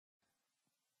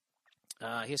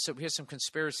Here's some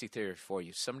conspiracy theory for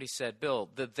you. Somebody said, Bill,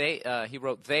 he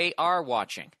wrote, they are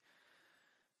watching.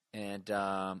 And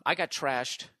I got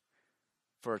trashed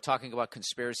for talking about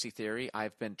conspiracy theory.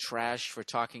 I've been trashed for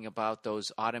talking about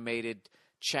those automated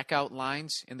checkout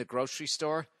lines in the grocery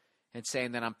store and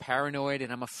saying that I'm paranoid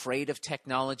and I'm afraid of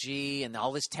technology and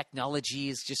all this technology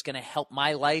is just going to help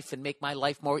my life and make my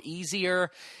life more easier.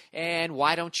 And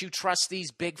why don't you trust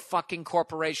these big fucking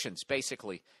corporations,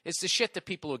 basically. It's the shit that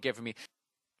people are giving me.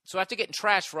 So after getting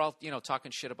trashed for all,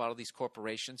 talking shit about all these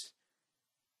corporations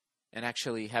and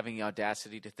actually having the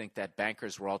audacity to think that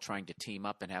bankers were all trying to team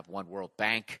up and have one world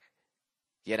bank,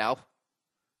 to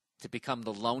become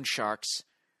the loan sharks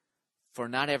for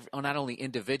not only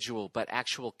individual but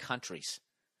actual countries.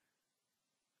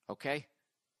 Okay?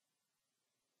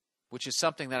 Which is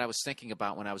something that I was thinking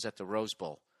about when I was at the Rose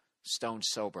Bowl, stone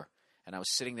sober, and I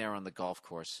was sitting there on the golf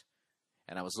course,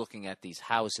 and I was looking at these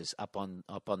houses up on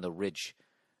the ridge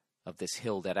of this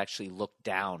hill that actually looked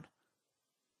down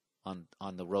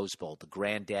on the Rose Bowl, the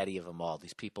granddaddy of them all.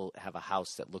 These people have a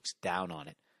house that looks down on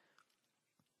it.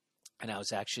 And I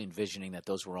was actually envisioning that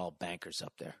those were all bankers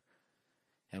up there.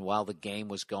 And while the game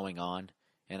was going on,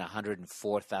 and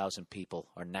 104,000 people,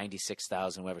 or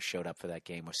 96,000, whoever showed up for that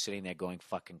game, were sitting there going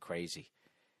fucking crazy.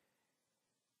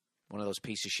 One of those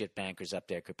piece of shit bankers up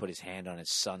there could put his hand on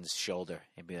his son's shoulder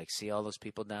and be like, see all those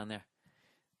people down there?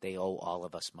 They owe all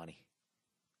of us money.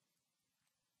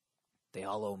 They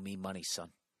all owe me money,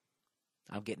 son.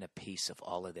 I'm getting a piece of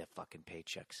all of their fucking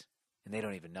paychecks. And they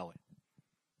don't even know it.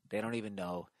 They don't even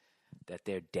know that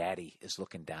their daddy is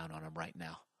looking down on them right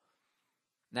now.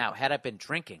 Now, had I been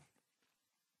drinking,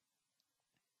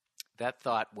 that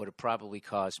thought would have probably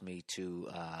caused me to,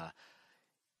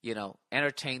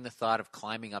 entertain the thought of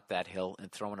climbing up that hill and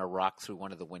throwing a rock through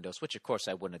one of the windows, which, of course,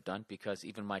 I wouldn't have done because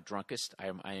even my drunkest, I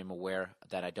am aware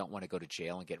that I don't want to go to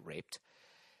jail and get raped.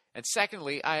 And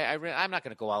secondly, I'm not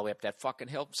going to go all the way up that fucking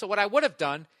hill. So what I would have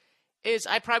done is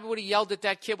I probably would have yelled at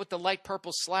that kid with the light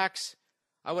purple slacks.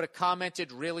 I would have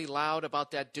commented really loud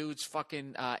about that dude's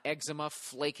fucking eczema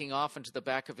flaking off into the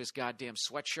back of his goddamn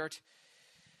sweatshirt.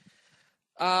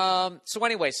 So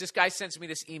anyways, this guy sends me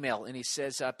this email, and he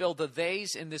says, Bill, the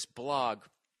theys in this blog,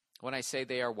 when I say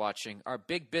they are watching, are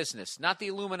big business, not the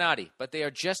Illuminati, but they are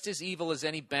just as evil as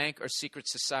any bank or secret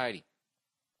society.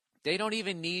 They don't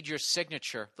even need your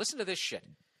signature. Listen to this shit.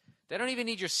 They don't even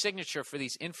need your signature for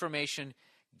these information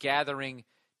gathering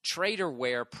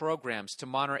traderware programs to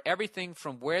monitor everything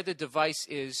from where the device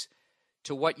is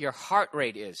to what your heart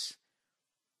rate is.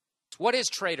 What is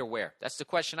traderware? That's the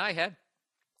question I had.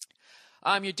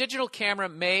 Your digital camera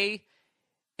may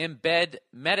embed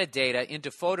metadata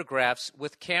into photographs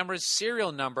with camera's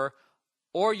serial number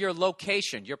or your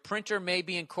location. Your printer may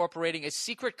be incorporating a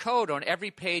secret code on every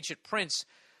page it prints,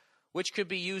 which could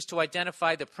be used to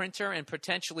identify the printer and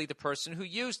potentially the person who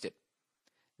used it.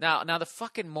 Now the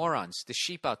fucking morons, the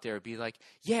sheep out there would be like,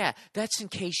 yeah, that's in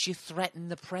case you threaten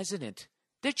the president.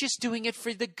 They're just doing it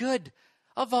for the good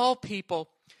of all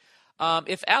people.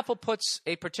 If Apple puts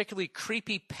a particularly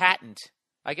creepy patent,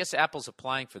 I guess Apple's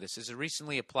applying for this. Is it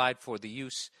recently applied for the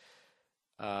use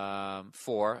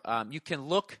you can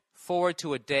look forward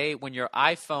to a day when your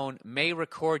iPhone may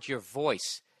record your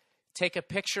voice, take a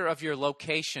picture of your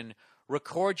location,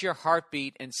 record your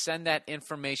heartbeat, and send that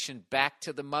information back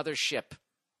to the mothership.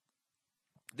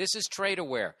 This is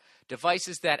traderware,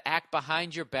 devices that act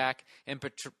behind your back and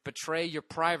betray your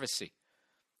privacy.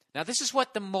 Now, this is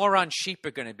what the moron sheep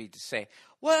are going to be to say.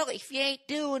 Well, if you ain't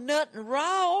doing nothing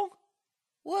wrong,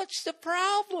 what's the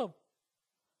problem?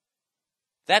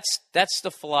 That's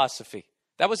the philosophy.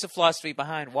 That was the philosophy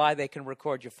behind why they can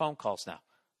record your phone calls now.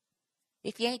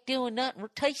 If you ain't doing nothing,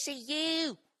 taste of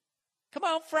you. Come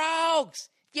on, frogs.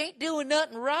 If you ain't doing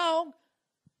nothing wrong.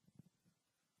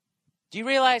 Do you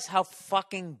realize how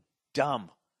fucking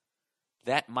dumb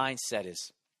that mindset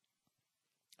is?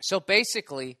 So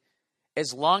basically,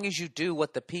 as long as you do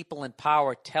what the people in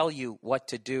power tell you what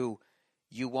to do,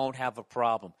 you won't have a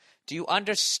problem. Do you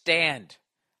understand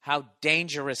how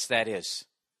dangerous that is?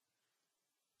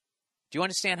 Do you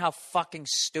understand how fucking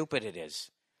stupid it is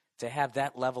to have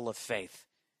that level of faith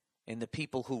in the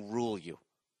people who rule you?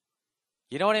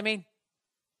 You know what I mean?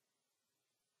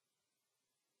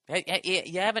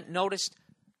 You haven't noticed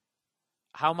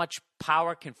how much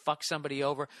power can fuck somebody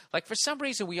over? Like, for some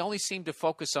reason, we only seem to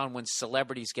focus on when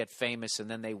celebrities get famous and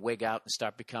then they wig out and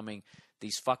start becoming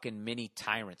these fucking mini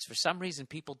tyrants. For some reason,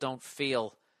 people don't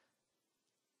feel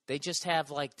they just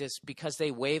have like this, because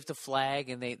they wave the flag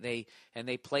and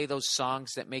they play those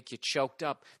songs that make you choked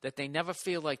up, that they never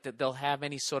feel like that they'll have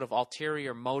any sort of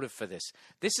ulterior motive for this.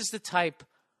 This is the type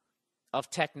of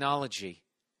technology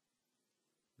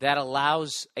that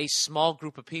allows a small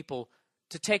group of people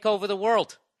to take over the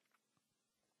world.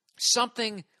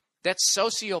 Something that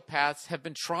sociopaths have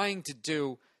been trying to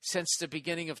do since the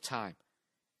beginning of time.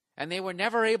 And they were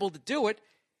never able to do it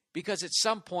because at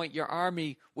some point your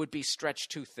army would be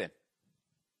stretched too thin.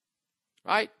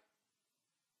 Right?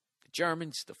 The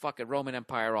Germans, the fucking Roman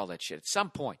Empire, all that shit. At some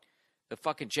point, the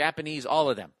fucking Japanese, all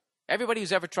of them. Everybody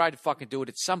who's ever tried to fucking do it,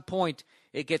 at some point,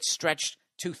 it gets stretched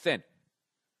too thin.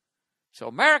 So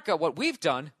America, what we've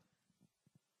done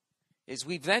is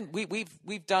we've done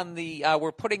the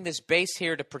we're putting this base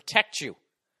here to protect you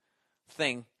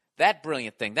thing, that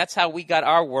brilliant thing. That's how we got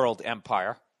our world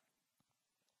empire.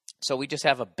 So we just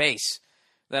have a base.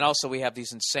 Then also we have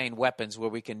these insane weapons where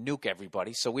we can nuke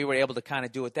everybody. So we were able to kind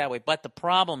of do it that way. But the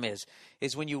problem is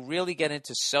when you really get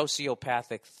into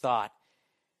sociopathic thought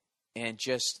and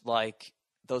just like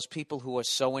those people who are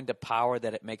so into power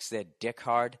that it makes their dick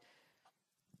hard,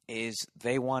 is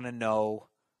they want to know,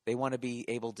 they want to be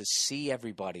able to see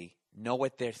everybody, know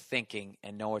what they're thinking,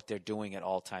 and know what they're doing at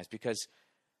all times. Because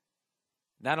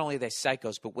not only are they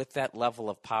psychos, but with that level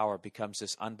of power becomes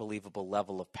this unbelievable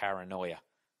level of paranoia.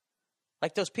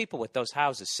 Like those people with those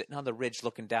houses sitting on the ridge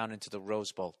looking down into the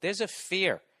Rose Bowl. There's a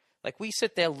fear. Like we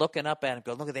sit there looking up at it and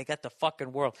go, look, they got the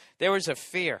fucking world. There is a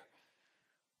fear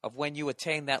of when you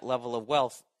attain that level of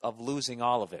wealth of losing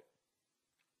all of it.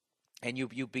 And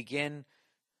you begin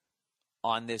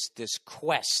on this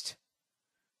quest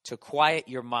to quiet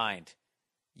your mind.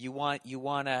 You want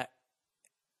to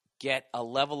get a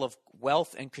level of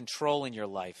wealth and control in your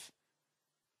life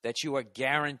that you are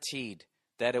guaranteed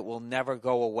that it will never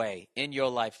go away in your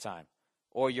lifetime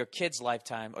or your kid's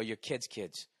lifetime or your kid's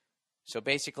kids. So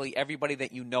basically everybody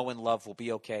that you know and love will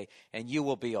be okay and you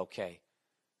will be okay.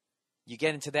 You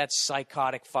get into that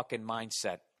psychotic fucking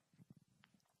mindset.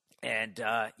 And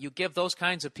you give those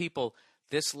kinds of people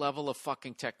this level of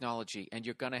fucking technology and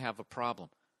you're going to have a problem.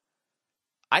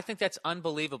 I think that's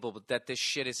unbelievable that this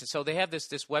shit is. So they have this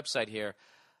website here,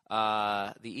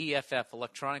 the EFF,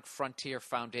 Electronic Frontier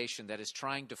Foundation, that is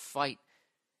trying to fight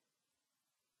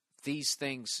these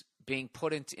things being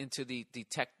put into the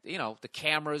tech, the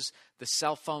cameras, the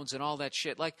cell phones and all that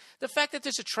shit. Like the fact that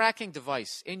there's a tracking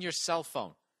device in your cell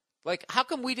phone. Like how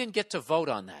come we didn't get to vote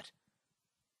on that?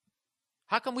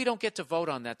 How come we don't get to vote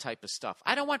on that type of stuff?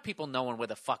 I don't want people knowing where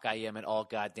the fuck I am at all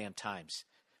goddamn times.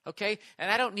 Okay?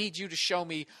 And I don't need you to show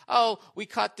me, oh, we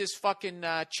caught this fucking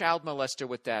child molester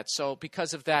with that. So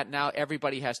because of that, now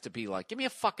everybody has to be like, give me a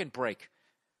fucking break.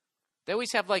 They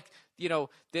always have like,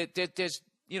 there's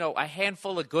a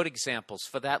handful of good examples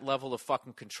for that level of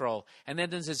fucking control. And then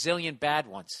there's a zillion bad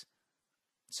ones.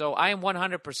 So I am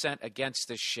 100% against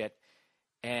this shit.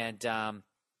 And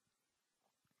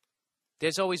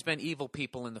there's always been evil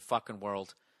people in the fucking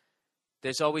world.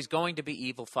 There's always going to be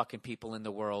evil fucking people in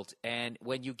the world. And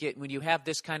when you have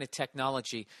this kind of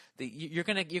technology, you're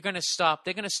gonna stop.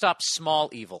 They're gonna stop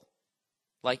small evil,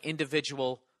 like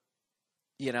individual,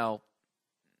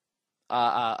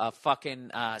 a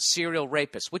fucking serial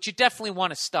rapist, which you definitely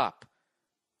want to stop.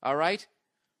 All right?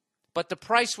 But the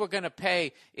price we're going to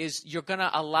pay is you're going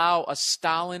to allow a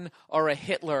Stalin or a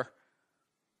Hitler,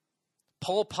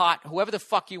 Pol Pot, whoever the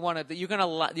fuck you want to, you're going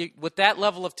to, with that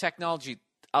level of technology,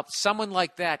 someone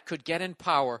like that could get in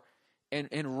power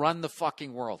and run the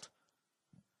fucking world.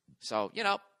 So,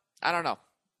 I don't know.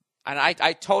 And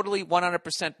I totally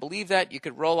 100% believe that. You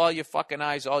could roll all your fucking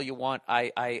eyes all you want.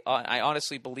 I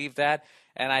honestly believe that.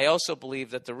 And I also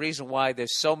believe that the reason why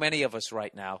there's so many of us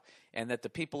right now and that the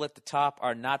people at the top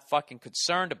are not fucking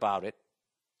concerned about it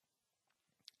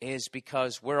is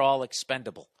because we're all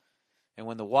expendable. And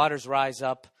when the waters rise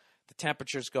up, the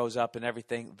temperatures goes up and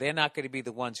everything, they're not going to be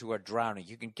the ones who are drowning.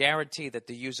 You can guarantee that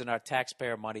they're using our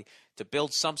taxpayer money to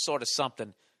build some sort of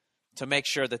something to make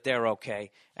sure that they're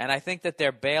okay. And I think that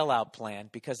their bailout plan,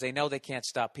 because they know they can't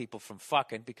stop people from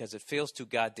fucking because it feels too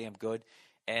goddamn good,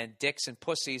 and dicks and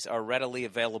pussies are readily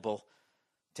available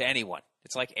to anyone.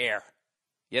 It's like air,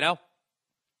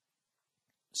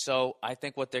 So I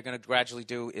think what they're going to gradually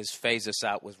do is phase us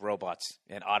out with robots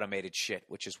and automated shit,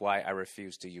 which is why I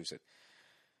refuse to use it.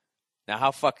 Now,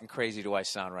 how fucking crazy do I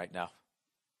sound right now?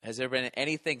 Has there been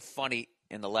anything funny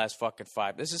in the last fucking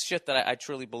 5? This is shit that I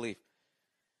truly believe.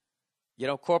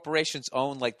 Corporations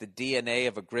own like the DNA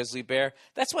of a grizzly bear.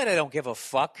 That's why they don't give a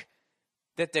fuck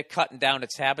that they're cutting down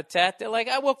its habitat. They're like,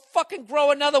 I will fucking grow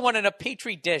another one in a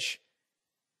petri dish.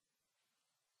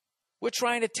 We're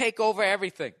trying to take over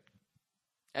everything.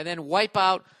 And then wipe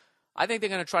out, I think they're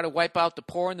going to try to wipe out the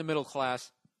poor and the middle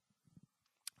class.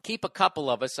 Keep a couple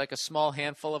of us, like a small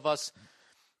handful of us,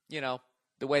 the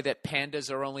way that pandas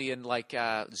are only in like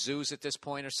zoos at this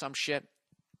point or some shit.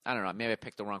 I don't know. Maybe I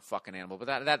picked the wrong fucking animal, but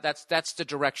that's the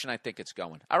direction I think it's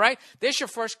going. All right? There's your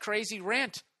first crazy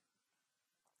rant,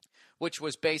 which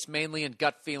was based mainly in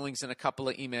gut feelings and a couple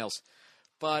of emails.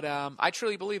 But I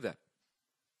truly believe that.